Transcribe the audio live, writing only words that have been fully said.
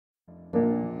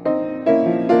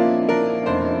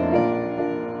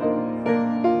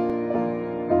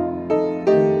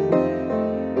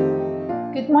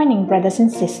morning, brothers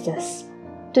and sisters.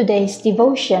 Today's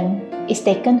devotion is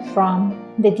taken from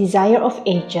The Desire of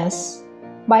Ages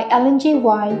by Ellen G.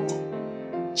 White,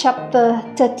 chapter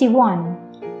 31,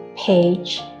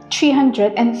 page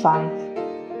 305.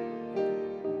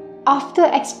 After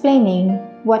explaining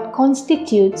what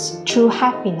constitutes true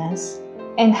happiness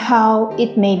and how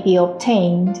it may be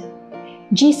obtained,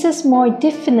 Jesus more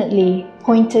definitely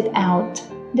pointed out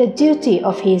the duty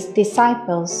of his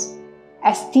disciples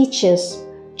as teachers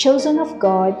chosen of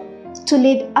God to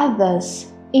lead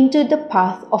others into the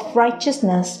path of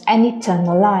righteousness and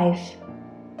eternal life.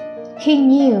 He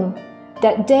knew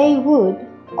that they would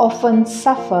often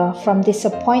suffer from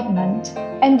disappointment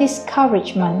and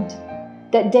discouragement,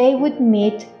 that they would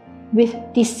meet with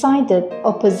decided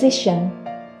opposition,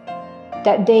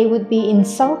 that they would be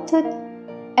insulted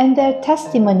and their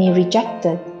testimony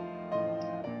rejected.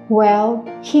 Well,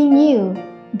 he knew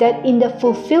that in the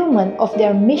fulfillment of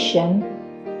their mission,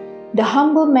 the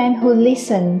humble men who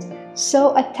listened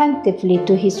so attentively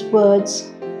to his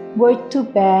words were to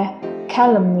bear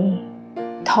calumny,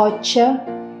 torture,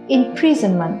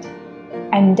 imprisonment,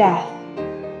 and death.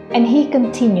 And he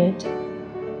continued,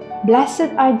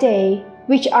 "Blessed are they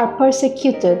which are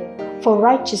persecuted for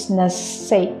righteousness'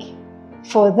 sake,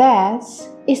 for theirs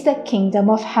is the kingdom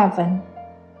of heaven.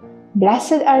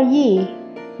 Blessed are ye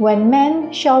when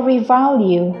men shall revile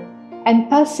you and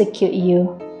persecute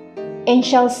you, and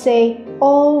shall say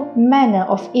all manner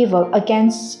of evil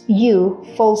against you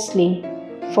falsely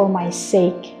for my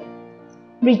sake.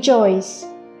 Rejoice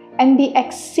and be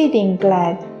exceeding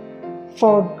glad,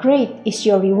 for great is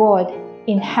your reward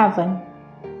in heaven.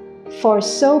 For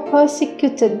so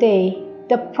persecuted they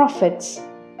the prophets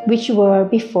which were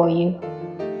before you."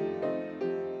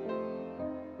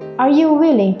 Are you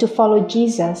willing to follow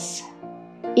Jesus,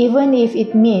 even if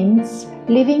it means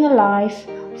living a life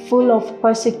full of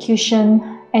persecution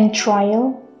and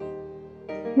trial?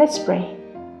 Let's pray.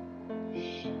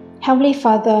 Heavenly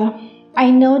Father,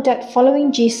 I know that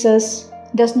following Jesus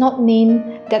does not mean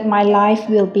that my life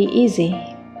will be easy.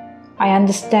 I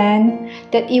understand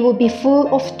that it will be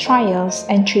full of trials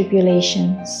and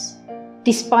tribulations.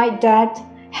 Despite that,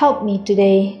 help me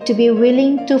today to be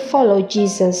willing to follow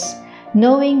Jesus,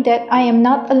 knowing that I am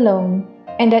not alone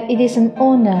and that it is an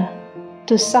honor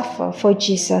to suffer for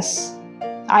Jesus.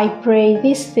 I pray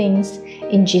these things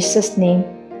in Jesus' name.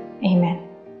 Amen.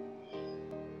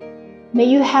 May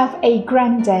you have a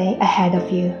grand day ahead of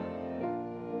you.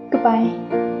 Goodbye.